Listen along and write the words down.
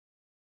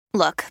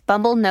Look,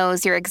 Bumble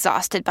knows you're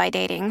exhausted by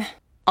dating.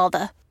 All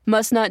the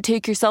must not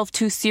take yourself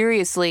too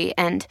seriously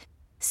and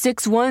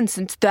 6'1"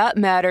 since that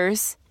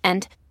matters.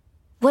 And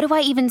what do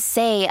I even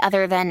say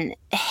other than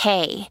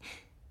hey?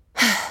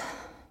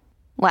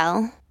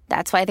 Well,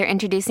 that's why they're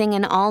introducing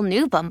an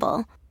all-new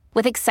Bumble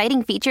with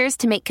exciting features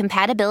to make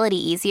compatibility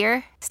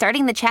easier,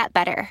 starting the chat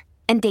better,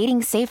 and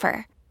dating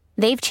safer.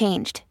 They've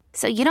changed,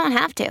 so you don't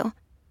have to.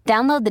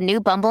 Download the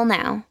new Bumble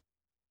now.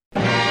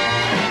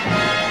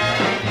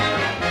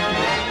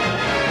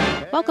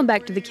 Welcome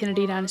back to the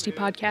Kennedy Dynasty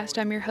Podcast.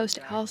 I'm your host,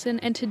 Allison,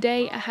 and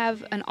today I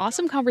have an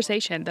awesome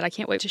conversation that I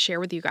can't wait to share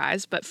with you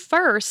guys. But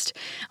first,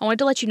 I wanted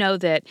to let you know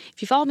that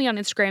if you follow me on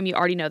Instagram, you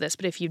already know this,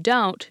 but if you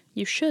don't,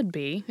 you should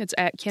be. It's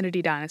at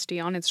Kennedy Dynasty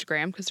on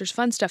Instagram because there's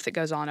fun stuff that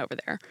goes on over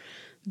there.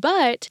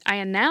 But I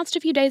announced a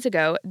few days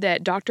ago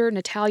that Dr.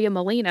 Natalia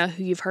Molina,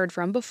 who you've heard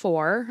from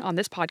before on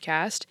this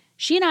podcast,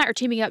 she and I are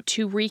teaming up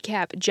to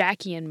recap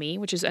Jackie and Me,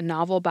 which is a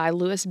novel by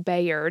Louis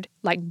Bayard,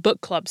 like book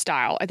club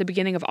style, at the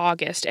beginning of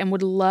August, and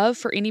would love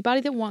for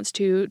anybody that wants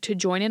to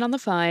join in on the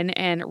fun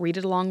and read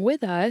it along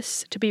with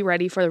us to be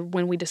ready for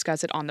when we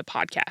discuss it on the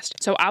podcast.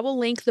 So I will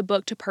link the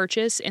book to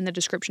purchase in the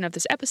description of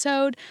this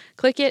episode.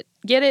 Click it,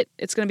 get it,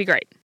 it's going to be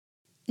great.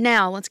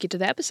 Now, let's get to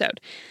the episode.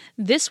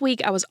 This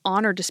week, I was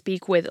honored to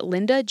speak with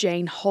Linda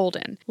Jane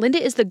Holden.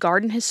 Linda is the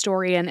garden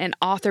historian and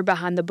author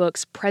behind the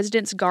books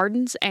President's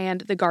Gardens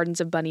and The Gardens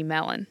of Bunny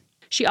Mellon.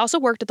 She also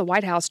worked at the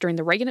White House during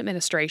the Reagan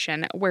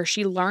administration, where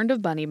she learned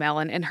of Bunny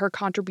Mellon and her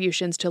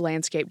contributions to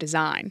landscape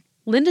design.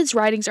 Linda's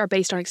writings are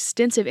based on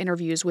extensive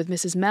interviews with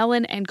Mrs.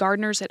 Mellon and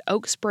gardeners at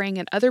Oak Spring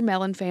and other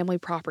Mellon family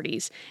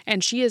properties,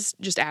 and she is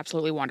just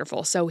absolutely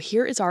wonderful. So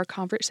here is our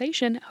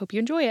conversation. Hope you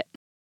enjoy it.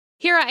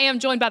 Here I am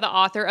joined by the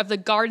author of The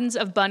Gardens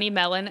of Bunny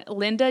Mellon,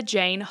 Linda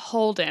Jane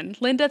Holden.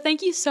 Linda,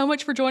 thank you so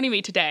much for joining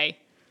me today.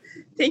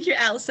 Thank you,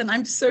 Allison.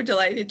 I'm so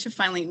delighted to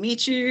finally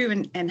meet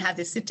you and have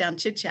this sit-down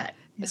chit-chat.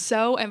 Yeah.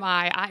 So am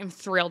I. I am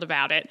thrilled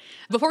about it.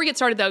 Before we get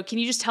started, though, can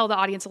you just tell the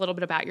audience a little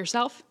bit about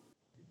yourself?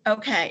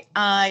 Okay.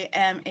 I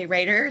am a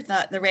writer,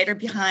 the writer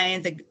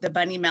behind the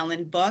Bunny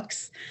Mellon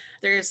books.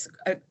 There's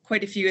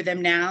quite a few of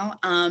them now.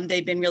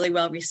 They've been really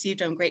well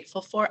received. I'm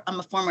grateful for. I'm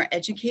a former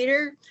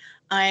educator.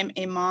 I'm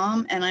a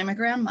mom and I'm a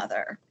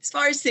grandmother. As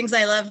far as things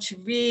I love to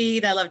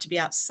read, I love to be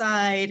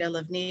outside. I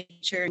love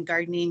nature and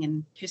gardening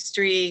and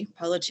history,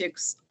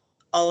 politics,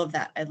 all of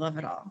that. I love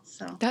it all.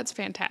 So that's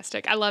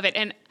fantastic. I love it.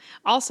 And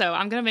also,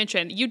 I'm going to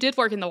mention, you did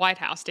work in the White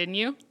House, didn't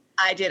you?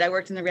 I did. I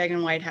worked in the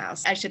Reagan White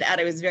House. I should add,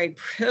 I was very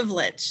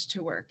privileged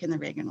to work in the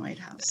Reagan White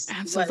House.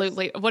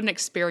 Absolutely. What an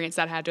experience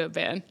that had to have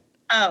been.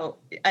 Oh,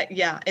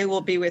 yeah, it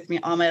will be with me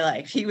all my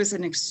life. He was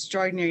an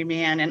extraordinary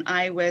man, and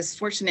I was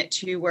fortunate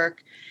to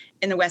work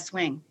in the West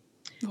Wing.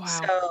 Wow.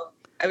 So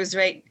I was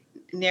right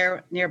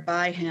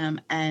nearby him,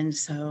 and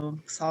so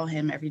saw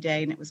him every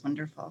day, and it was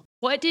wonderful.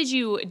 What did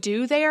you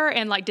do there?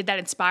 And did that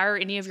inspire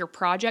any of your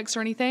projects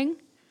or anything?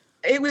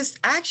 It was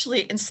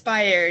actually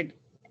inspired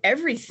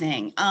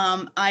everything.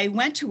 I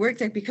went to work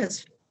there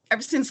because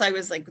ever since I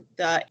was like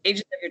the age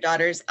of your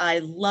daughters, I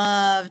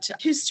loved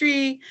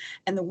history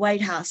and the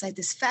White House. I had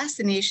this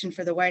fascination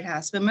for the White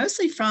House, but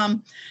mostly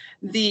from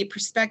the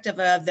perspective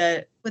of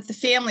with the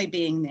family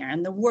being there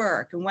and the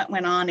work and what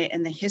went on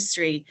and the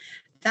history,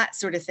 that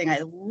sort of thing I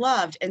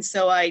loved. And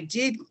so I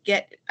did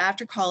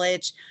after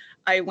college,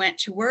 I went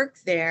to work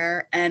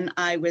there, and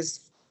I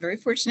was very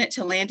fortunate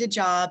to land a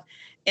job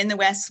in the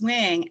West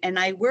Wing. And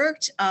I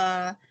worked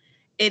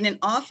in an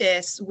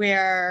office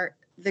where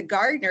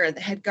the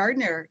head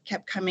gardener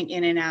kept coming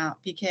in and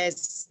out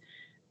because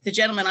the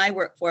gentleman I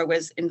worked for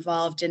was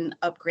involved in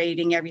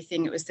upgrading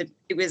everything. It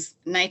was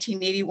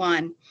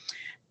 1981.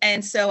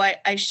 And so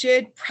I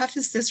should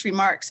preface this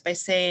remarks by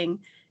saying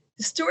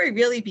the story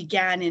really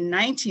began in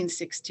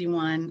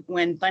 1961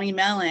 when Bunny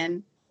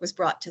Mellon was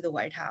brought to the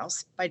White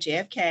House by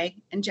JFK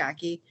and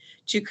Jackie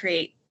to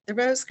create the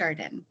Rose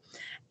Garden.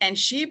 And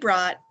she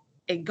brought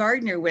a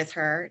gardener with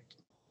her.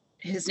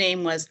 His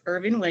name was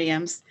Irvin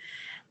Williams.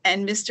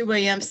 And Mr.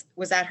 Williams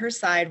was at her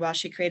side while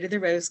she created the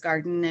Rose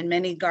Garden and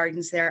many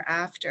gardens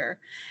thereafter.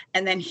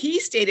 And then he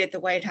stayed at the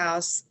White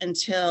House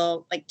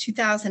until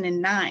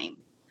 2009.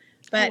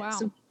 But oh, wow.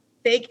 So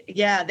they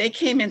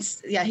came in.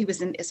 Yeah, he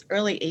was in his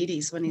early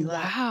 80s when he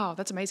left. Wow,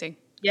 that's amazing.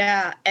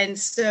 Yeah. And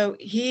so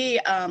he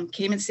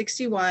came in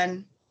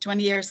 61,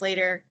 20 years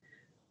later.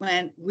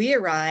 When we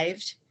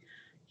arrived,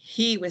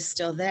 he was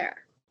still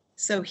there.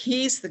 So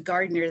he's the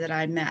gardener that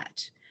I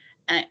met.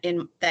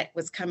 That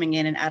was coming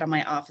in and out of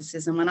my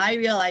offices. And when I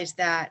realized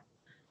that,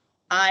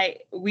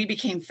 we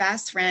became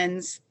fast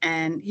friends,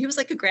 and he was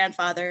like a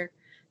grandfather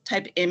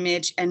type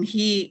image. And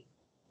he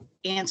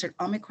answered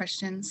all my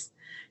questions,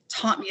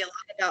 taught me a lot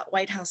about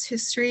White House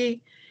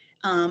history.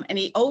 And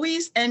he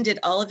always ended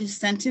all of his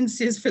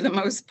sentences for the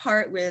most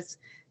part with,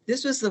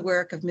 "This was the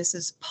work of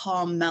Mrs.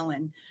 Paul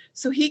Mellon."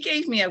 So he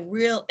gave me a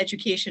real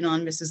education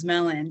on Mrs.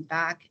 Mellon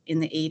back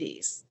in the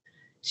 80s.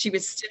 She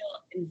was still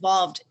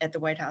involved at the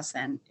White House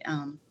then.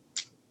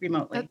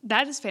 remotely.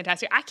 That is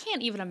fantastic. I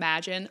can't even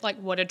imagine like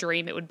what a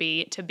dream it would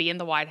be to be in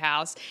the White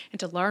House and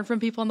to learn from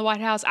people in the White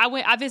House.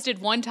 I visited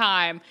one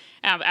time.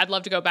 I'd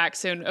love to go back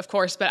soon, of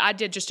course, but I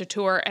did just a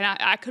tour, and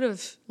I could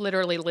have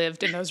literally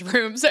lived in those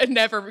rooms and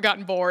never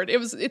gotten bored.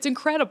 It's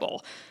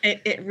incredible.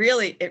 It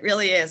really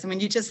is. I mean,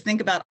 you just think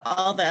about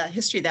all the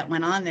history that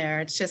went on there.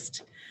 It's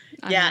just,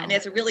 and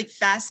it's a really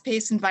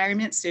fast-paced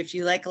environment. So if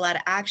you like a lot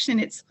of action,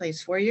 it's a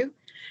place for you.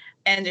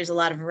 And there's a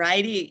lot of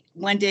variety.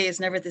 One day is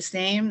never the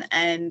same.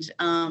 And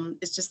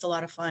it's just a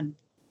lot of fun.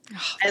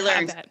 Oh, I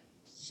learned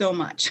so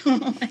much.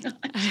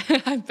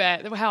 I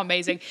bet. How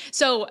amazing.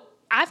 So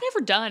I've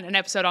never done an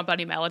episode on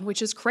Bunny Mellon,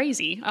 which is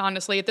crazy,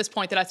 honestly, at this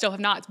point that I still have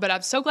not. But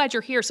I'm so glad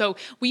you're here. So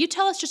will you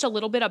tell us just a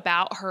little bit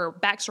about her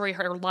backstory,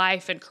 her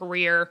life and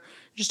career,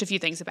 just a few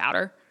things about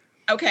her?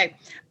 Okay.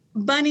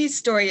 Bunny's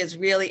story is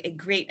really a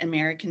great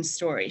American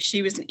story.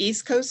 She was an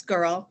East Coast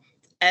girl,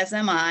 as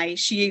am I.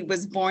 She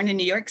was born in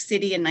New York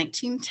City in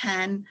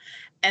 1910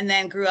 and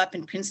then grew up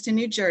in Princeton,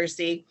 New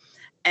Jersey,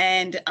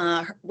 and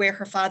where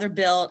her father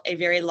built a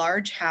very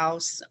large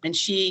house, and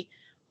she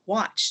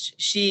watched.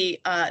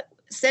 She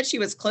said she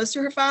was close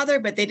to her father,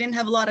 but they didn't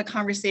have a lot of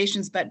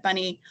conversations, but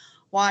Bunny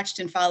watched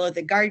and followed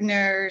the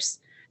gardeners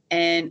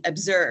and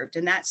observed.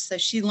 And so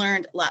she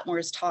learned a lot more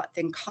is taught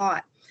than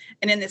caught.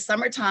 And in the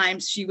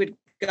summertime, she would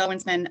go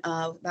and spend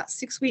about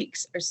 6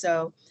 weeks or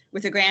so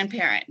with her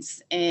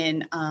grandparents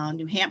in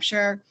New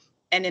Hampshire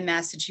and in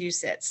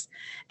Massachusetts,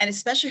 and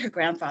especially her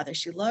grandfather.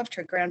 She loved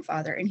her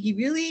grandfather, and he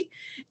really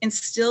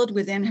instilled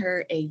within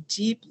her a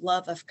deep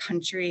love of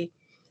country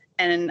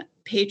and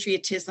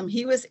patriotism.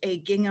 He was a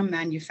gingham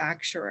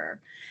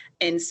manufacturer,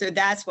 and so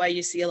that's why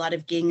you see a lot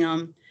of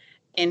gingham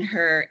in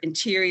her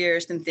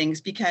interiors and things,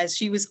 because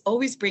she was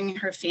always bringing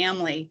her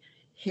family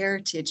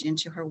heritage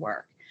into her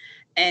work.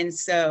 And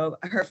so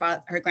her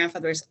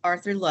grandfather was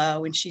Arthur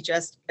Lowe, and she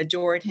just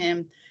adored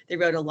him. They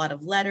wrote a lot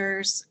of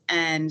letters,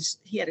 and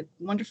he had a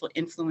wonderful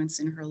influence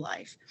in her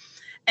life.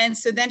 And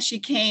so then she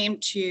came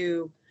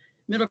to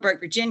Middleburg,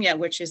 Virginia,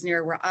 which is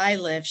near where I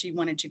live. She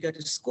wanted to go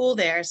to school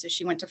there. So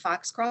she went to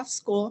Foxcroft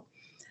School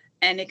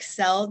and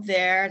excelled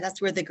there. That's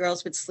where the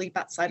girls would sleep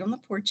outside on the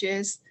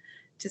porches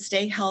to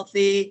stay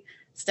healthy,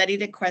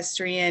 studied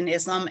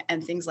equestrianism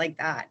and things like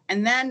that.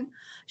 And then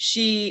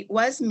she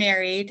was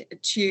married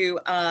to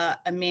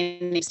a man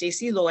named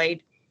Stacy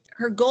Lloyd.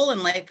 Her goal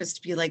in life was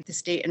to be like the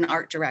state and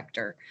art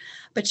director,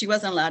 but she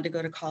wasn't allowed to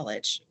go to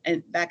college.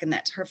 And back in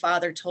that, her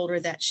father told her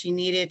that she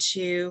needed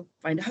to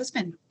find a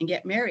husband and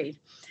get married.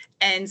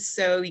 And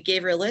so he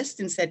gave her a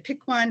list and said,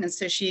 pick one. And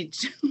so she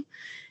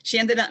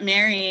ended up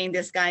marrying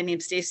this guy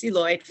named Stacy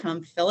Lloyd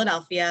from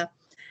Philadelphia.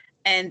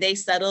 And they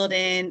settled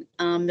in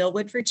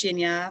Millwood,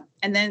 Virginia.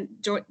 And then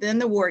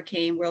the war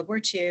came, World War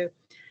II.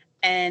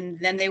 And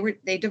then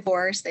they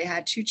divorced. They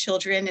had 2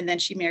 children. And then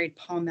she married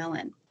Paul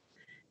Mellon.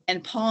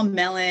 And Paul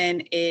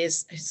Mellon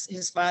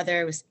his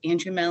father was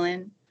Andrew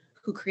Mellon,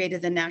 who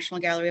created the National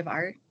Gallery of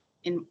Art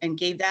and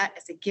gave that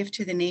as a gift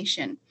to the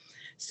nation.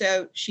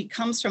 So she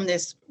comes from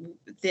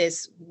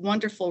this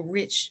wonderful,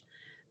 rich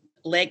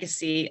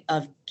legacy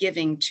of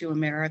giving to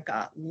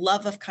America,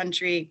 love of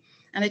country.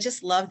 And I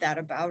just love that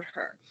about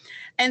her.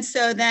 And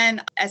so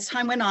then as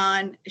time went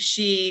on,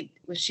 she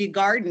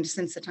gardened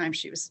since the time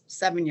she was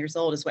 7 years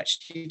old, is what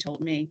she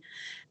told me.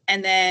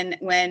 And then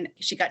when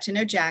she got to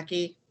know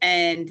Jackie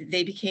and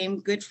they became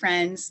good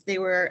friends, they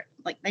were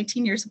like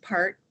 19 years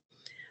apart,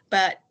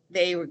 but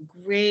they were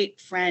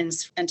great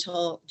friends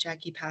until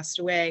Jackie passed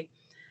away.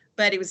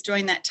 But it was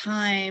during that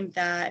time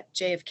that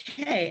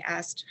JFK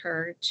asked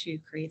her to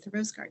create the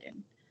Rose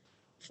Garden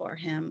for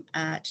him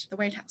at the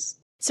White House.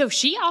 So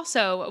she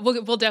also,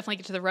 we'll definitely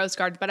get to the Rose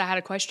Garden, but I had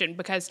a question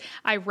because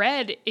I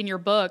read in your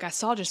book, I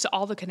saw just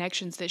all the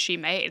connections that she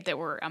made that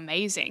were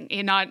amazing.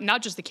 And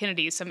not just the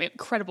Kennedys, some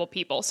incredible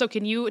people. So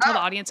can you tell the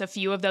audience a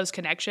few of those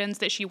connections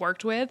that she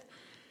worked with?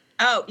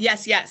 Oh,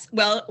 yes.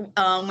 Well,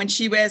 when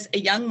she was a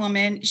young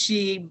woman,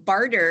 she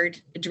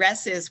bartered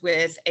dresses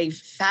with a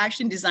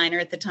fashion designer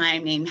at the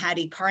time named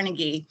Hattie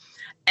Carnegie,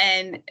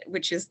 and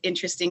which is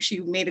interesting. She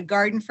made a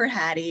garden for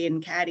Hattie,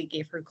 and Hattie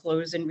gave her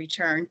clothes in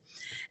return.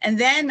 And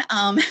then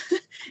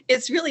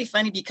it's really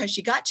funny because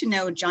she got to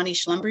know Johnny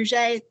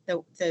Schlumberger,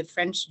 the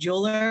French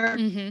jeweler,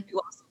 who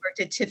also worked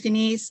at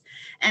Tiffany's,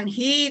 and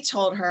he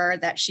told her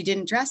that she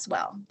didn't dress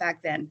well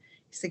back then.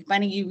 He's like,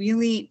 Bunny, you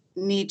really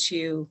need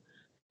to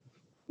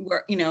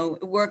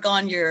work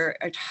on your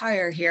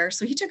attire here.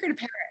 So he took her to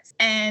Paris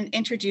and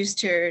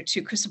introduced her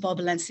to Cristobal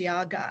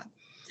Balenciaga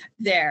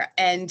there.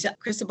 And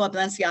Cristobal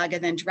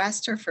Balenciaga then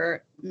dressed her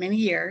for many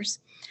years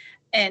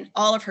and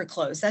all of her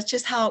clothes. That's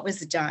just how it was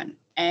done.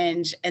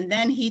 And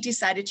then he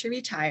decided to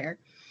retire.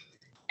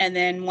 And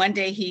then one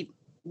day he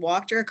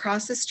walked her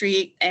across the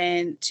street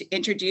and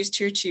introduced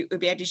her to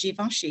Hubert de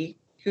Givenchy,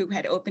 who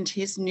had opened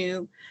his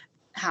new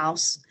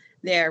house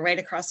there right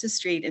across the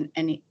street.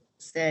 And he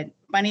said,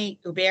 Bunny,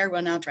 Hubert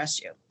will now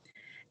dress you.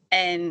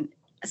 And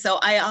so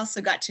I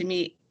also got to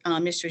meet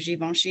Mr.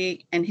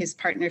 Givenchy and his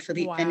partner,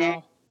 Philippe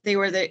Benet. They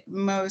were the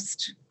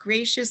most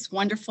gracious,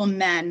 wonderful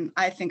men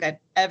I think I've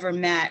ever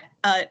met.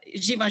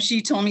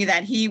 Givenchy told me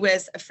that he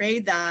was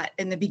afraid that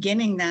in the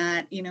beginning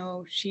that,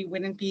 she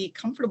wouldn't be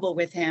comfortable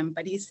with him,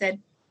 but he said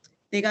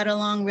they got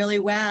along really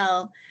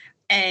well.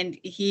 And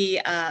he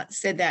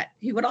said that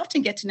he would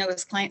often get to know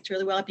his clients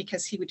really well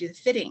because he would do the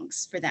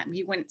fittings for them.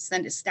 He wouldn't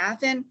send his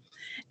staff in.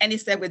 And he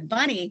said with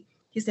Bunny,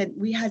 he said,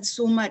 we had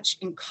so much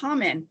in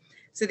common.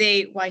 So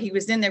while he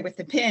was in there with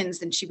the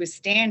pins and she was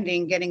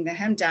standing getting the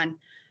hem done,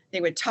 they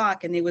would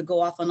talk and they would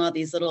go off on all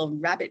these little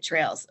rabbit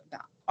trails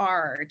about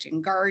art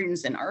and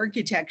gardens and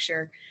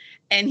architecture.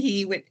 And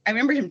I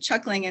remember him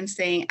chuckling and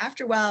saying,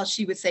 after a while,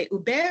 she would say,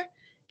 Hubert,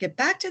 get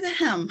back to the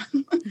hem.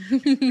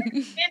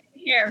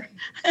 Here.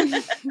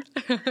 I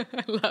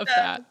love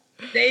that.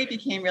 They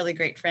became really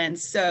great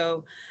friends.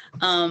 So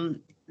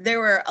there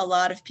were a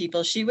lot of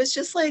people. She was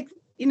just like,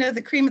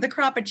 the cream of the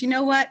crop. But you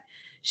know what?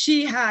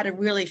 She had a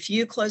really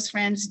few close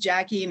friends,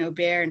 Jackie and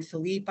Hubert and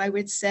Philippe, I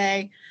would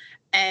say.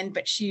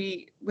 But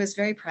she was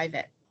very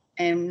private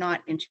and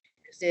not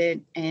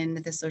interested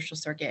in the social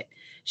circuit.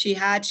 She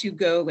had to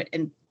go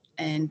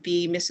and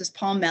be Mrs.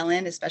 Paul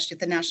Mellon, especially at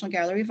the National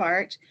Gallery of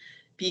Art,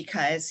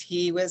 because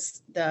he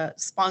was the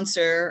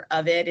sponsor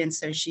of it. And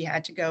so she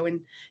had to go,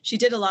 and she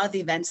did a lot of the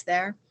events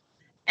there,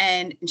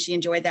 and she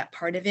enjoyed that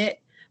part of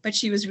it. But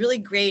she was really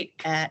great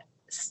at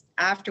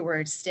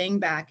afterwards staying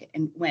back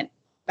and went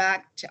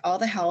back to all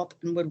the help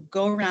and would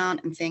go around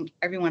and thank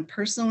everyone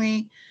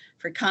personally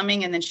for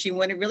coming. And then she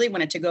really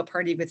wanted to go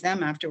party with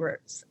them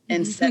afterwards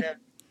instead of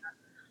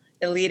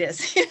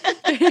elitist.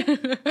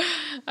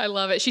 I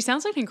love it. She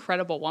sounds like an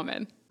incredible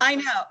woman. I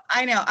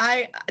know.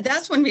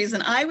 That's one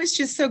reason I was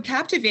just so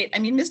captivated. I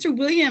mean, Mr.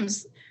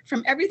 Williams,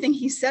 from everything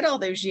he said all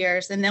those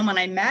years, and then when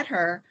I met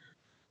her,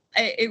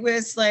 it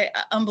was like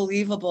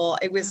unbelievable.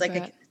 It was like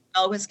a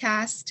spell was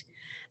cast,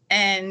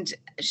 and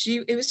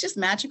it was just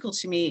magical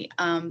to me.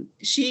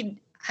 She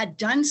had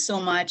done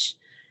so much,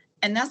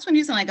 and that's one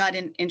reason I got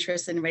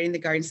interested in writing The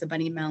Gardens of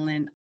Bunny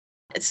Mellon.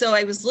 So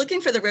I was looking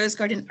for the Rose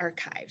Garden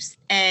archives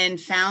and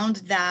found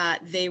that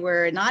they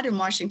were not in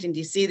Washington,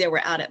 D.C. They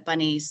were out at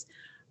Bunny's,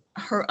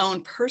 her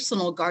own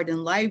personal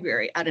garden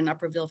library out in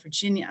Upperville,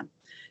 Virginia.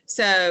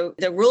 So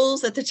the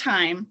rules at the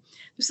time,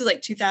 this was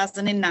like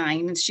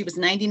 2009, and she was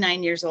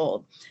 99 years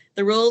old.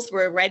 The rules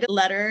were write a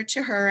letter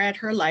to her at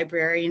her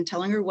library and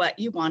telling her what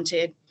you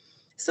wanted.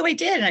 So I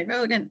did, and I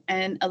wrote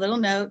and a little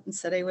note and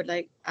said I would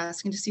like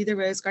asking to see the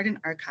Rose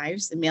Garden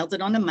archives, and mailed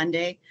it on a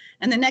Monday.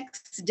 And the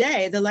next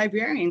day, the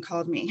librarian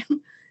called me,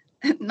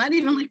 not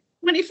even like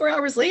 24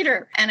 hours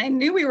later. And I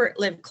knew we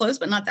lived close,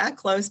 but not that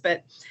close.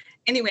 But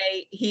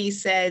anyway, he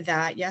said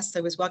that, yes,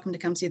 I was welcome to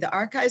come see the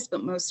archives,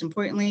 but most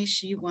importantly,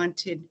 she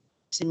wanted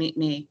to meet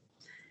me.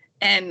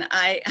 And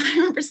I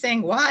remember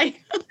saying, why?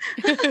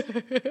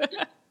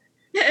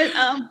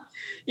 And,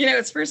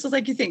 it's first was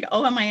like, you think,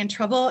 oh, am I in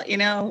trouble? What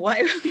did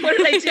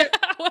I do?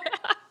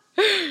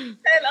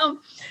 And,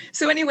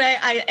 so anyway,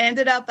 I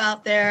ended up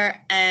out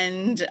there.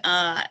 And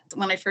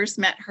when I first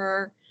met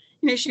her,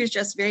 she was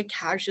just very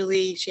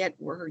casually, she had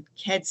her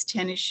kids'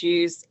 tennis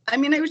shoes. I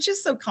mean, I was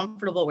just so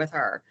comfortable with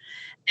her.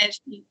 And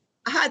she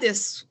had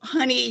this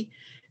honey,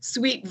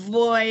 sweet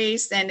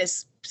voice and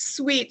this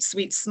sweet,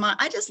 sweet smile.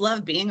 I just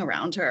love being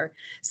around her.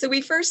 So we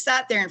first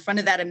sat there in front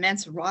of that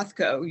immense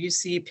Rothko you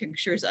see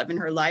pictures of in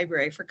her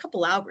library for a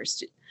couple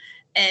hours.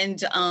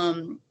 And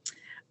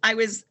I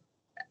was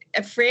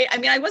afraid. I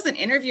mean, I wasn't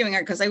interviewing her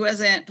because I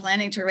wasn't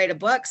planning to write a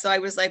book. So I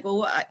was like,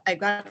 well, I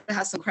got to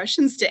have some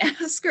questions to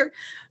ask her.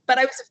 But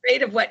I was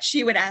afraid of what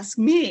she would ask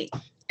me.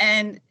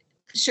 And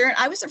sure,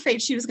 I was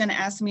afraid she was going to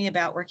ask me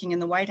about working in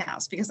the White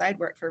House because I'd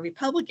worked for a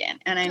Republican.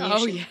 And I knew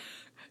she was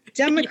a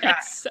Democrat.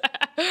 Yes.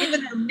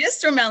 Even though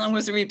Mr. Mellon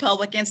was a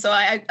Republican. So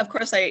I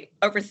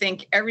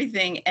overthink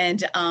everything.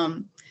 And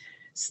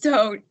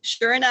so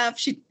sure enough,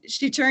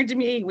 she turned to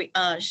me.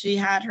 She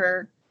had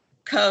her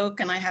Coke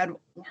and I had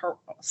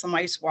some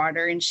ice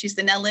water. And she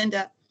said, now,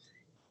 Linda,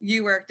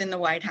 you worked in the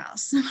White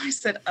House. And I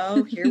said,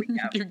 oh, here we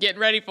go. You're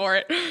getting ready for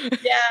it.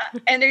 Yeah.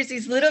 And there's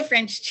these little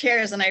French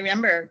chairs. And I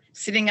remember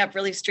sitting up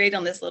really straight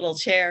on this little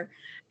chair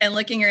and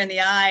looking her in the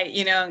eye,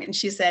 and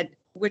she said,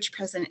 which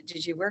president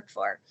did you work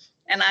for?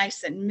 And I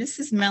said,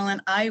 Mrs.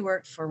 Mellon, I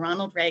worked for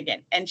Ronald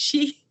Reagan. And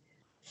she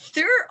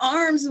threw her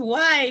arms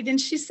wide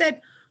and she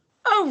said,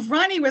 oh,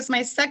 Ronnie was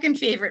my second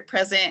favorite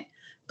president,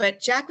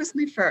 but Jack was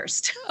my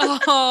first.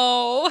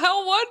 Oh,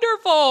 how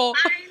wonderful.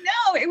 I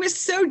know. It was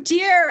so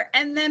dear.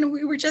 And then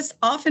we were just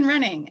off and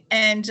running.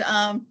 And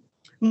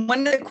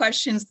one of the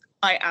questions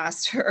I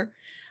asked her,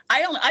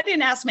 I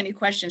didn't ask many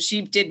questions.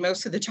 She did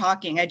most of the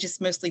talking. I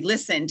just mostly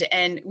listened.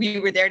 And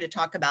we were there to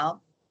talk about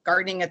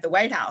gardening at the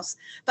White House.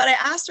 But I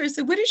asked her, I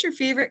said, what is your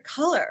favorite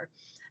color?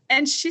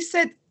 And she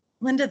said,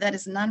 Linda, that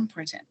is not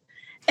important.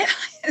 And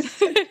I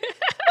said,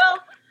 well,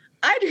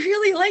 I'd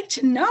really like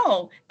to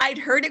know. I'd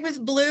heard it was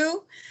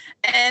blue,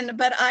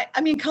 but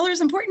I mean, color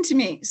is important to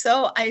me.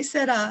 So I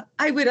said,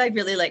 I'd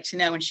really like to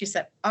know. And she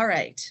said, all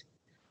right,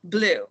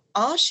 blue,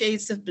 all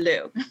shades of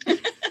blue.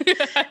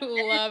 I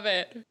love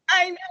it.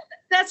 I know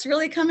that's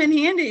really come in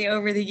handy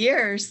over the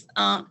years,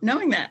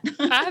 knowing that.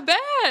 I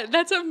bet.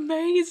 That's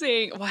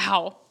amazing.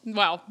 Wow.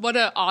 Wow. What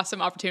an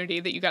awesome opportunity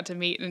that you got to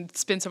meet and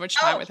spend so much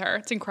time with her.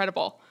 It's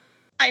incredible.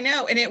 I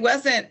know. And it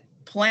wasn't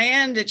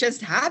planned. It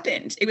just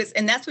happened.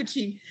 And that's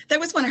that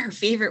was one of her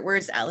favorite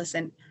words,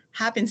 Allison,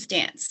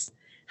 happenstance.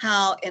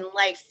 How in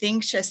life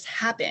things just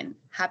happen,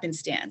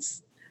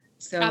 happenstance.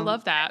 So I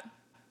love that.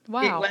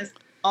 Wow. It was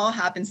all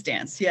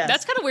happenstance. Yes.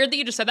 That's kind of weird that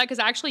you just said that, because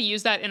I actually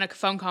used that in a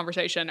phone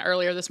conversation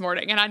earlier this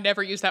morning, and I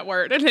never used that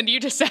word. And then you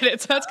just said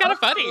it. So that's kind of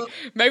funny.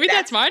 Maybe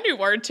that's my new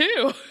word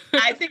too.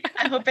 I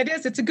hope it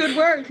is. It's a good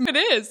word. It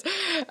is.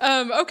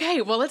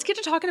 Okay. Well, let's get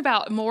to talking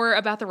more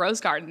about the Rose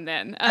Garden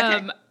then.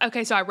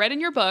 Okay. So I read in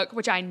your book,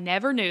 which I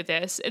never knew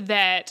this,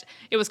 that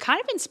it was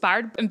kind of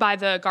inspired by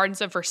the Gardens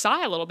of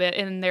Versailles a little bit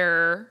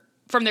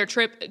from their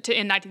trip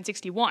in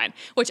 1961,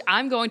 which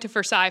I'm going to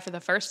Versailles for the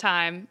first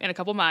time in a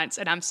couple months,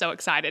 and I'm so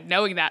excited,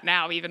 knowing that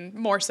now even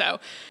more so.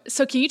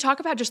 So can you talk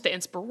about just the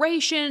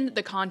inspiration,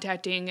 the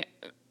contacting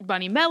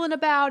Bunny Mellon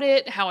about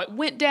it, how it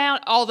went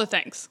down, all the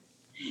things?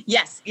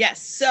 Yes.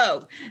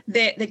 So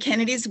the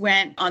Kennedys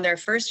went on their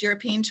first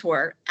European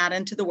tour out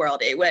into the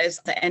world. It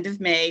was the end of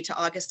May to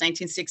August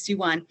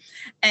 1961,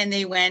 and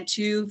they went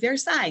to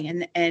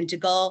Versailles, and de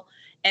Gaulle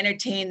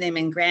entertained them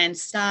in grand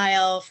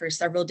style for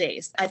several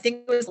days. I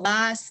think it was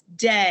last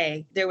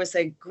day, there was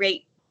a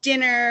great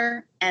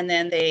dinner, and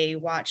then they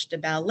watched a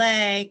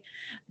ballet.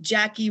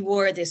 Jackie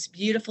wore this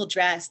beautiful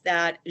dress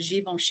that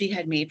Givenchy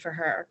had made for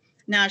her.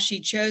 Now,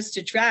 she chose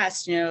to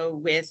dress,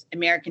 with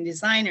American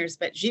designers,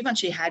 but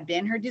Givenchy had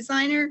been her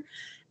designer,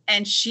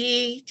 and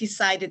she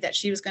decided that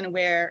she was going to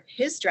wear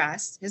his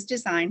dress, his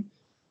design,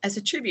 as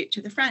a tribute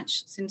to the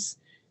French, since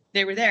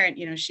they were there,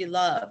 and, she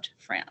loved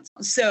France.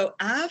 So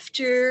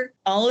after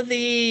all of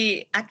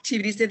the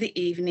activities of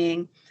the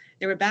evening,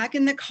 they were back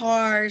in the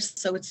cars.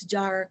 So it's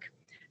dark,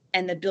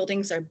 and the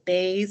buildings are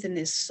bathed in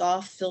this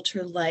soft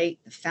filter light.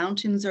 The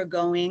fountains are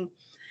going,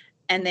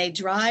 and they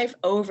drive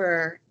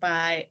over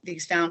by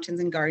these fountains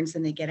and gardens,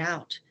 and they get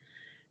out,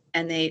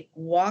 and they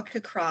walk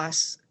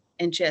across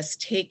and just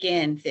take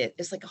in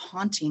it's like a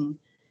haunting,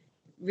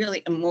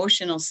 really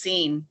emotional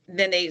scene.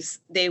 Then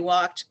they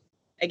walked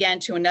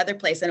again to another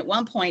place. And at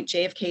one point,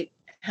 JFK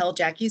held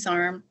Jackie's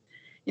arm.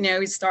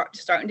 He's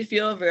starting to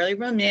feel really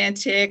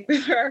romantic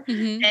with her,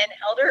 and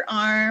held her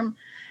arm.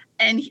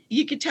 And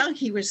you could tell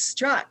he was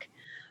struck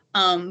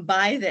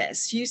by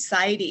this. Hugh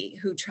Sidey,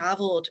 who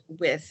traveled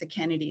with the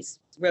Kennedys,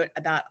 wrote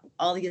about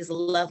all these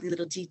lovely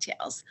little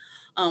details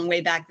way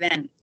back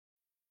then.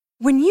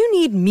 When you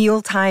need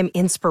mealtime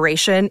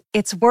inspiration,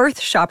 it's worth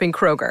shopping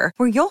Kroger,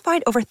 where you'll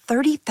find over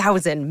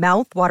 30,000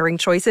 mouth-watering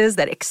choices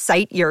that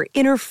excite your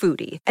inner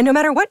foodie. And no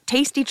matter what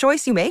tasty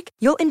choice you make,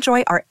 you'll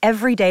enjoy our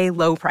everyday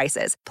low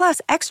prices, plus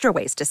extra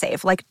ways to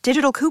save, like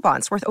digital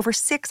coupons worth over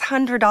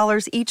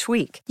 $600 each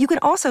week. You can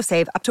also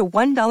save up to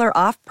 $1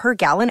 off per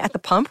gallon at the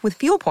pump with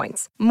fuel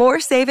points.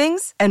 More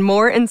savings and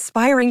more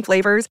inspiring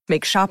flavors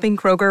make shopping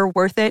Kroger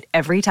worth it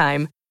every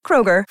time.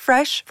 Kroger,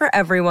 fresh for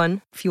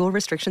everyone. Fuel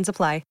restrictions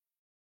apply.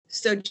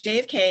 So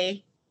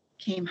JFK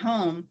came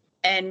home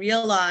and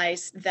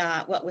realized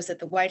that what was at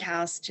the White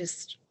House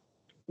just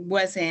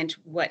wasn't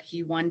what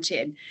he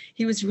wanted.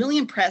 He was really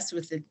impressed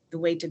with the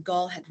way de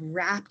Gaulle had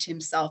wrapped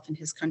himself in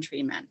his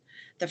countrymen,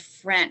 the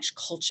French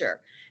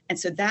culture. And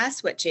so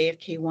that's what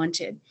JFK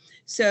wanted.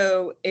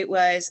 So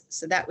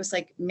that was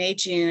like May,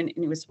 June,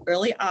 and it was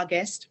early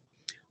August.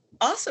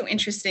 Also,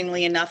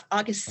 interestingly enough,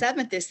 August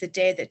 7th is the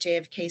day that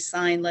JFK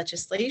signed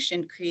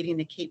legislation creating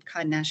the Cape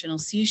Cod National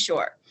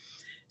Seashore.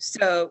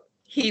 So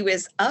he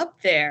was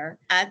up there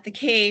at the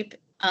Cape.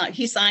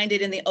 He signed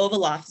it in the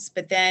Oval Office,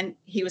 but then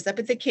he was up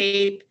at the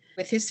Cape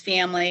with his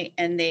family,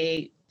 and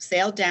they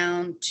sailed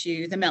down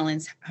to the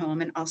Mellons'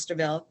 home in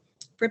Osterville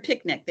for a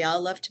picnic. They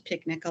all love to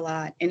picnic a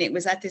lot. And it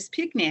was at this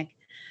picnic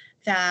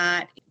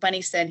that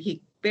Bunny said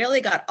he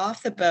barely got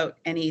off the boat,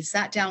 and he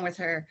sat down with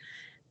her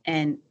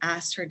and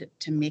asked her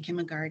to make him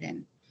a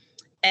garden.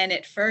 And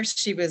at first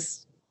she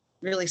was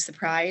really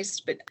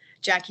surprised, but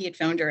Jackie had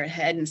phoned her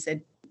ahead and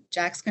said,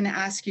 "Jack's going to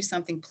ask you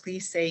something.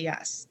 Please say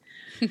yes."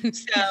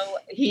 So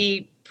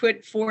he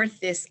put forth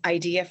this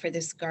idea for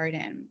this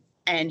garden,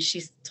 and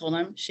she told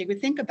him she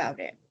would think about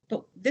it.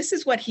 But this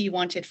is what he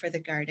wanted for the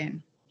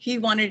garden. He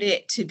wanted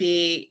it to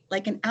be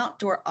like an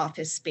outdoor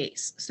office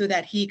space so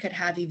that he could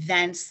have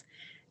events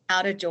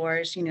out of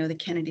doors. The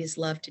Kennedys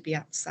love to be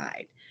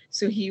outside.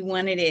 So he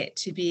wanted it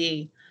to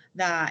be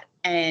that,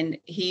 and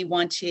he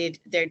wanted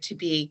there to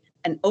be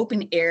an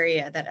open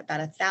area that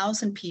about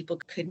 1,000 people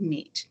could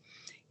meet.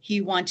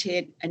 He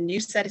wanted a new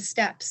set of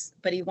steps,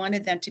 but he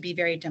wanted them to be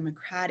very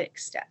democratic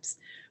steps,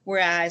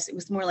 whereas it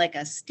was more like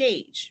a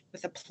stage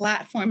with a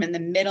platform in the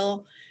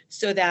middle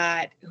so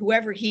that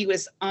whoever he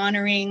was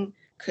honoring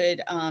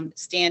could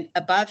stand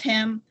above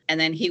him, and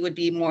then he would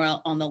be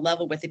more on the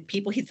level with the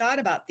people. He thought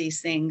about these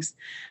things.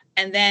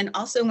 And then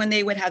also when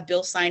they would have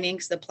bill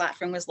signings, the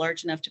platform was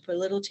large enough to put a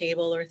little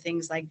table or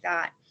things like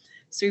that.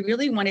 So he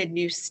really wanted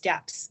new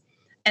steps.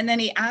 And then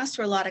he asked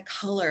for a lot of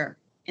color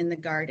in the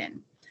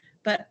garden.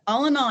 But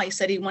all in all, he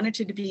said he wanted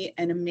it to be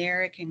an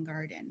American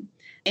garden.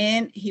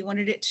 And he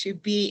wanted it to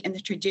be in the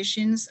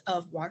traditions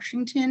of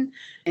Washington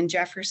and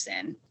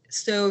Jefferson.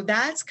 So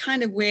that's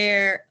kind of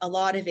where a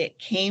lot of it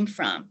came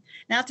from.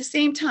 Now, at the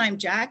same time,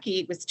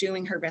 Jackie was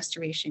doing her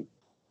restoration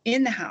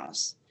in the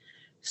house.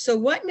 So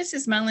what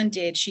Mrs. Mullen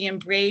did, she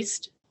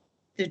embraced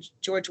the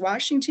George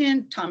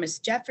Washington, Thomas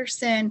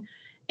Jefferson,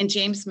 and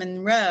James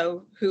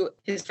Monroe, who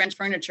his French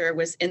furniture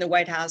was in the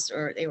White House,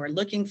 or they were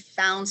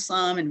found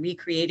some and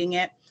recreating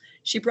it.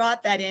 She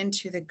brought that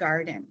into the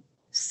garden.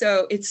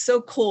 So it's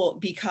so cool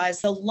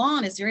because the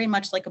lawn is very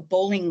much like a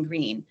bowling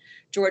green.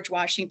 George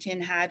Washington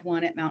had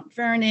one at Mount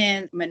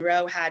Vernon.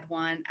 Monroe had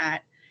one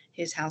at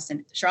his house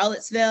in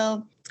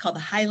Charlottesville. It's called the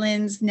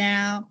Highlands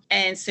now.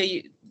 And so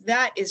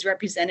that is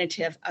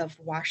representative of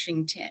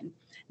Washington.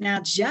 Now,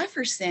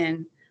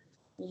 Jefferson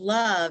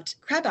loved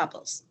crab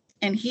apples,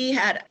 and he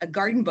had a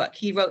garden book.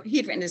 He'd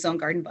written his own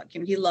garden book.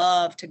 He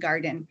loved to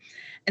garden.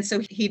 And so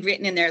he'd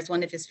written in there as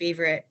one of his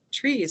favorite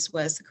trees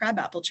was the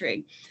crabapple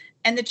tree.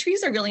 And the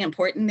trees are really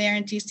important there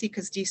in DC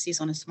because DC is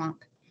on a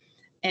swamp.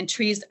 And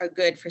trees are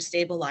good for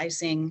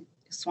stabilizing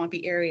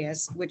swampy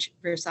areas, which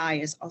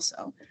Versailles is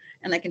also.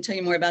 And I can tell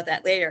you more about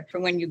that later for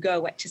when you go,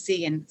 what to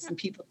see and some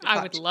people to talk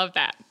I would to. love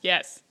that.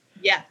 Yes.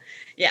 Yeah.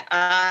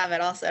 I have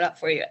it all set up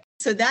for you.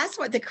 So that's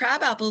what the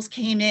crab apples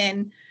came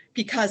in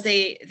because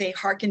they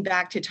harkened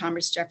back to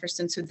Thomas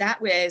Jefferson. So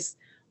that was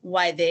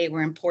why they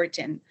were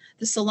important.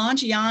 The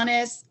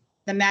Solangianas,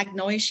 the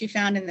magnolias she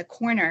found in the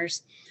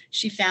corners,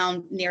 she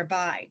found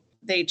nearby.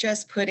 They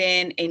just put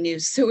in a new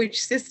sewage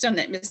system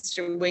that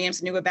Mr.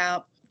 Williams knew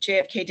about.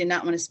 JFK did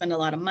not want to spend a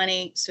lot of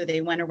money, so they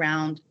went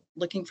around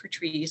looking for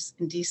trees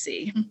in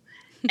DC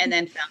and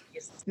then found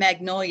this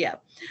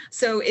magnolia.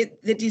 So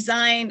the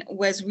design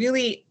was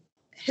really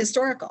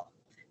historical.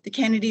 The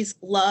Kennedys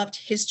loved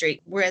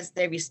history, whereas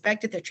they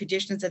respected the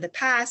traditions of the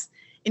past.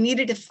 It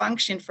needed to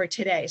function for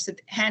today. So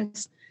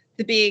hence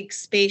the big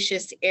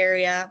spacious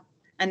area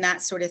and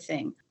that sort of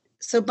thing.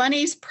 So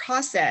Bunny's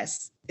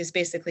process is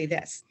basically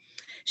this.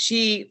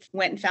 She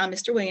went and found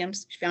Mr.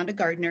 Williams. She found a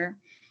gardener.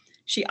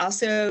 She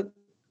also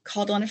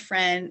called on a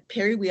friend,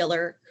 Perry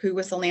Wheeler, who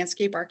was a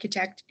landscape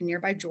architect in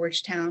nearby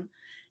Georgetown.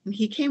 And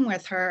he came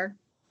with her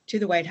to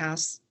the White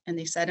House, and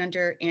they sat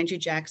under Andrew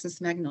Jackson's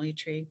magnolia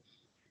tree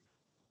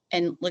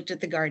and looked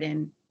at the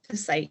garden, the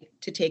site,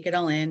 to take it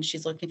all in.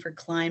 She's looking for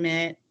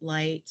climate,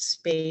 light,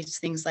 space,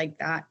 things like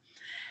that.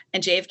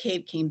 And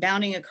JFK came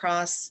bounding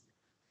across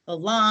the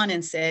lawn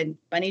and said,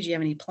 Bunny, do you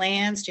have any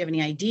plans? Do you have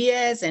any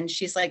ideas? And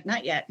she's like,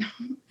 not yet.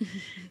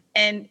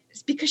 And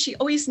it's because she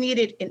always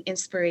needed an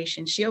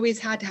inspiration. She always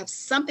had to have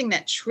something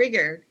that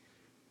triggered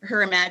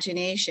her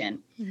imagination.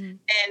 Mm-hmm.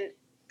 And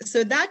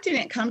so that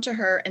didn't come to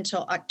her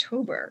until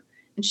October.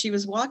 And she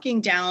was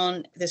walking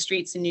down the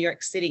streets in New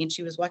York City, and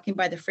she was walking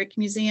by the Frick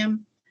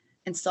Museum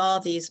and saw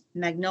these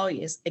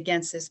magnolias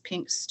against this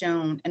pink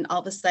stone. And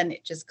all of a sudden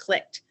it just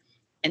clicked.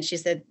 And she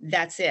said,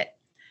 that's it.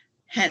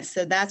 Hence,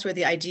 so that's where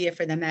the idea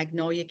for the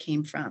magnolia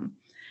came from.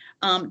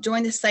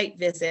 During the site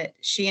visit,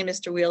 she and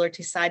Mr. Wheeler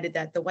decided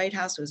that the White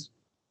House was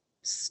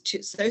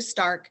so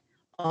stark,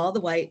 all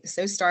the white,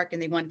 so stark,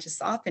 and they wanted to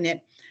soften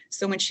it.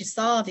 So when she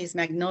saw these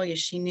magnolias,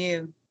 she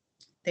knew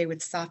they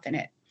would soften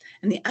it.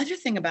 And the other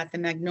thing about the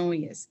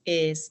magnolias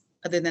is,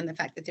 other than the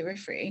fact that they were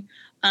free,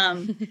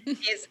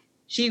 is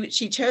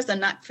she chose them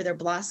not for their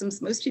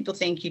blossoms. Most people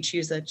think you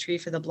choose a tree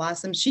for the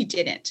blossoms. She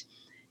didn't.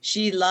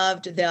 She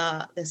loved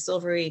the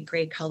silvery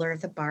gray color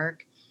of the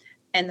bark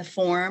and the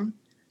form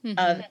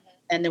of,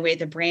 and the way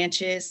the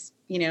branches,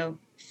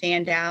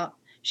 fanned out.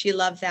 She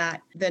loved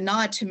that. The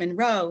nod to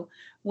Monroe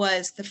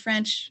was the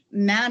French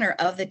manner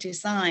of the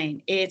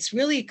design. It's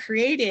really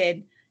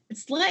created,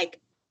 it's like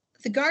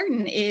the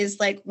garden is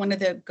like one of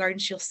the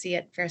gardens you'll see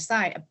at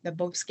Versailles, the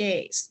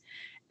Bosquets.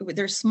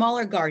 They're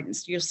smaller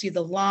gardens. You'll see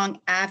the long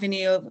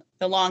avenue,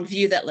 the long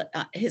view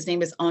that his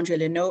name is André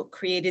Lenotre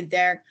created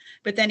there.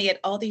 But then he had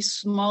all these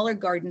smaller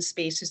garden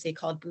spaces they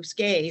called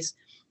Bosquets,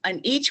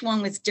 and each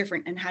one was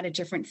different and had a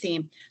different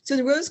theme. So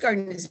the Rose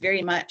Garden is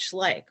very much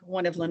like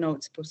one of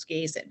Lenotre's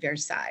Bosquets at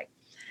Versailles.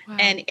 Wow.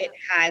 And it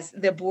has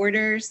the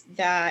borders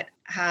that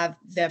have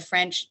the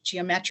French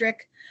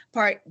geometric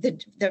part.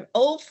 The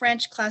old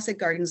French classic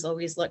gardens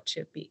always look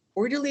to be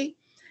orderly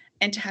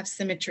and to have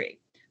symmetry.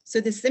 So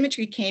the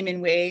symmetry came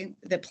in way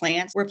the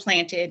plants were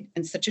planted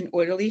in such an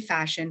orderly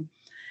fashion.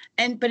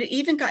 But it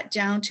even got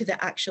down to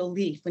the actual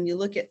leaf. When you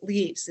look at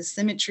leaves, the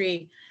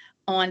symmetry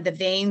on the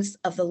veins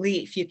of the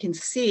leaf, you can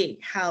see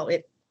how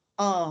it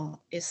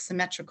all is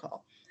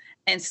symmetrical.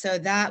 And so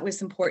that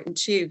was important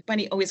too.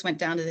 Bunny always went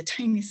down to the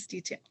tiniest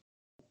detail.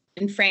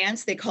 In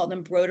France, they call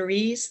them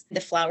broderies,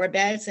 the flower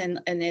beds, and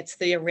it's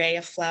the array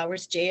of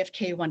flowers.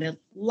 JFK wanted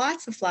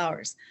lots of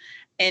flowers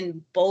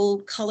and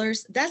bold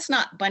colors. That's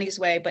not Bunny's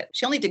way, but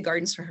she only did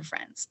gardens for her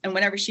friends. And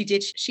whenever she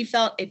did, she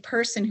felt a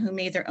person who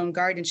made their own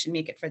garden should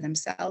make it for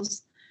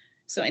themselves.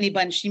 So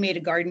anybody she made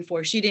a garden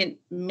for, she didn't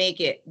make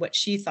it what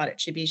she thought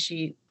it should be.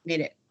 She made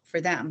it for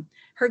them.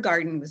 Her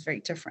garden was very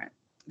different.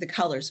 The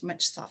colors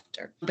much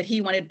softer, but he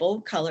wanted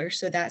bold colors.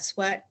 So that's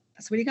what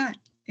he got.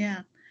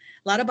 Yeah.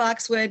 A lot of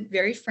boxwood,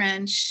 very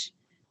French,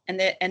 and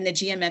the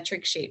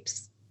geometric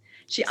shapes.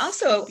 She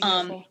also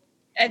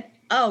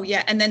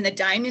and then the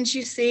diamonds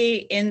you see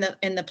in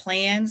the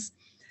plans,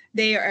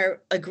 they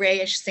are a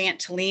grayish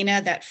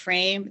Santolina, that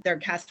frame. They're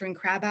Catherine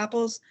crab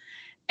apples,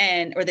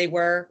 or they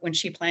were when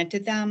she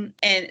planted them.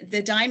 And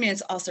the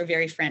diamonds also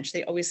very French.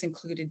 They always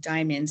included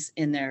diamonds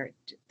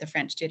the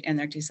French did in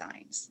their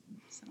designs.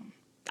 So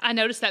I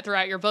noticed that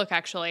throughout your book,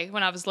 actually.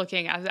 When I was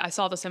looking, I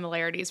saw the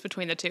similarities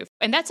between the two.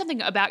 And that's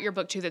something about your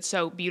book, too, that's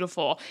so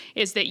beautiful,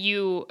 is that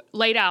you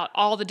laid out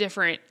all the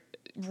different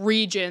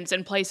regions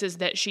and places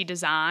that she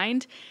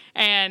designed.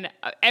 And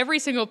every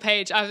single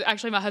page,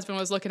 my husband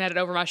was looking at it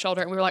over my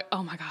shoulder, and we were like,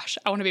 oh my gosh,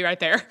 I want to be right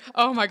there.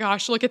 Oh my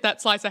gosh, look at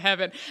that slice of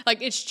heaven.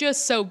 Like, it's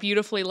just so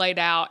beautifully laid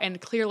out.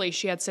 And clearly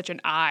she had such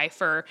an eye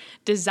for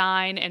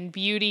design and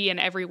beauty in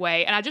every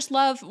way. And I just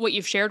love what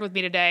you've shared with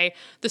me today,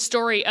 the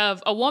story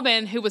of a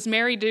woman who was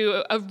married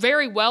to a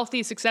very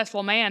wealthy,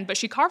 successful man, but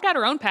she carved out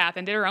her own path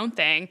and did her own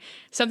thing,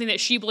 something that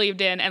she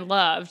believed in and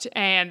loved,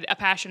 and a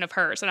passion of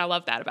hers. And I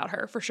love that about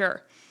her, for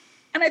sure.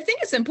 And I think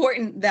it's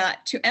important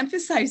that to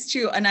emphasize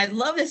too, and I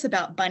love this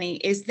about Bunny,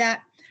 is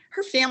that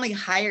her family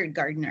hired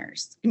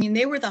gardeners. I mean,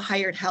 they were the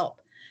hired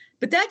help,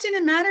 but that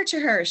didn't matter to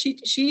her.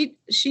 She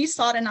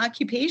sought an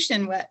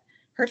occupation, what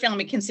her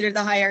family considered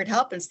the hired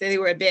help, and so they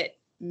were a bit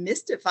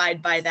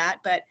mystified by that.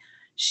 But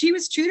she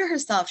was true to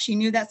herself. She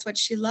knew that's what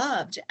she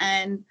loved,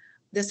 and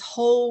this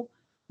whole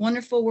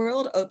wonderful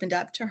world opened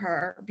up to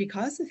her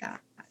because of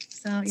that.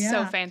 So, yeah.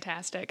 So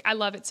fantastic. I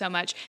love it so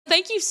much.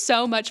 Thank you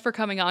so much for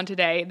coming on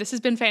today. This has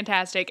been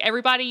fantastic.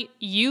 Everybody,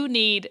 you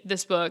need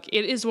this book.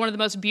 It is one of the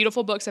most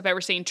beautiful books I've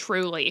ever seen,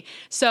 truly.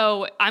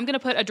 So I'm going to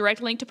put a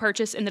direct link to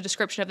purchase in the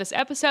description of this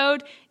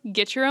episode.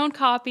 Get your own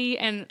copy.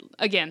 And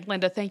again,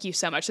 Linda, thank you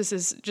so much. This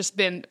has just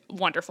been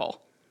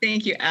wonderful.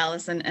 Thank you,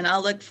 Allison. And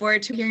I'll look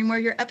forward to hearing more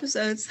of your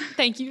episodes.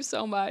 Thank you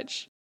so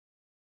much.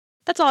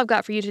 That's all I've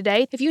got for you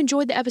today. If you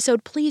enjoyed the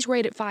episode, please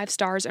rate it 5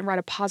 stars and write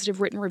a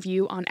positive written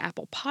review on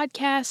Apple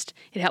Podcast.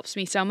 It helps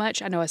me so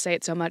much. I know I say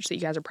it so much that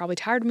you guys are probably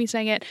tired of me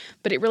saying it,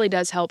 but it really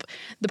does help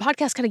the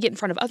podcast kind of get in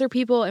front of other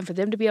people, and for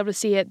them to be able to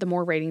see it, the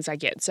more ratings I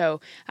get. So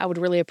I would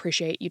really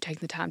appreciate you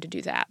taking the time to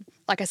do that.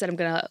 Like I said, I'm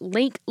going to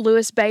link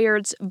Louis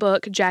Bayard's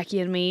book, Jackie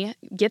and Me.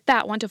 Get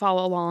that one to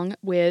follow along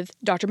with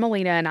Dr.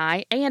 Molina and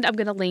I. And I'm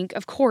going to link,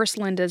 of course,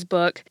 Linda's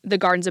book, The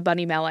Gardens of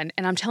Bunny Mellon.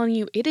 And I'm telling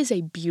you, it is a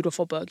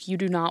beautiful book. You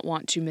do not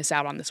want to miss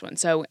out on this one.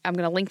 So I'm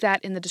going to link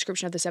that in the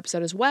description of this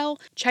episode as well.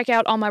 Check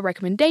out all my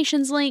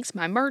recommendations links,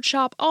 my merch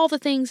shop, all the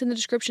things in the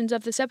descriptions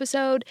of this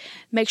episode.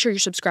 Make sure you're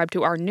subscribed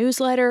to our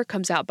newsletter.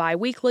 Comes out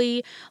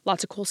bi-weekly.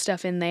 Lots of cool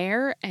stuff in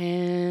there.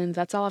 And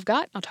that's all I've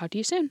got. I'll talk to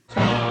you soon.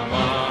 Come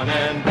on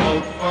and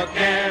vote for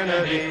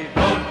Kennedy.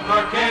 Vote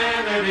for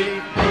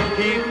Kennedy.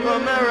 Keep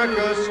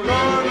America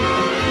strong.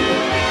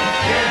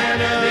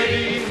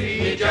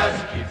 Kennedy, he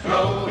just keeps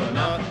rolling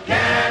up.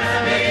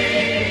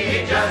 Kennedy,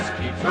 he just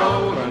keeps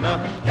rolling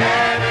up.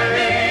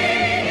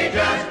 Kennedy, he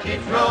just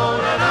keeps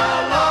rolling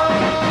along.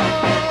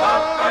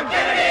 Vote for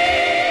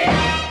Kennedy.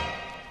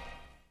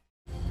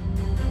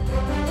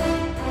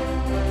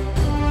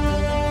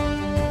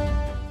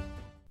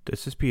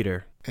 This is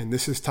Peter. And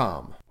this is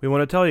Tom. We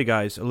want to tell you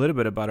guys a little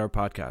bit about our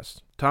podcast.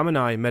 Tom and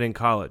I met in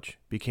college,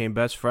 became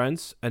best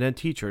friends, and then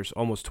teachers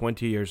almost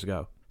 20 years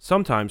ago.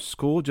 Sometimes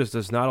school just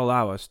does not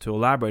allow us to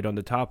elaborate on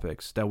the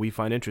topics that we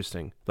find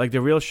interesting, like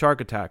the real shark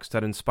attacks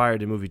that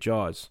inspired the movie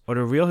Jaws, or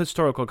the real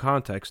historical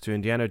context to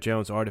Indiana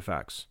Jones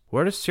artifacts.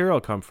 Where does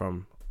cereal come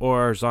from?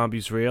 Or are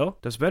zombies real?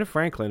 Does Ben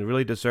Franklin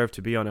really deserve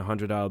to be on a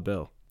 $100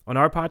 bill? On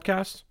our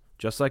podcast,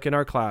 just like in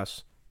our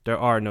class, there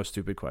are no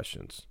stupid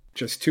questions.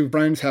 Just two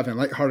friends having a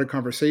lighthearted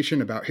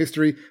conversation about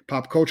history,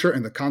 pop culture,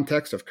 and the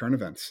context of current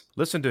events.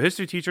 Listen to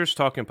History Teachers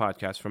Talking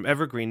Podcast from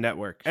Evergreen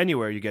Network,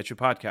 anywhere you get your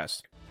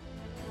podcasts.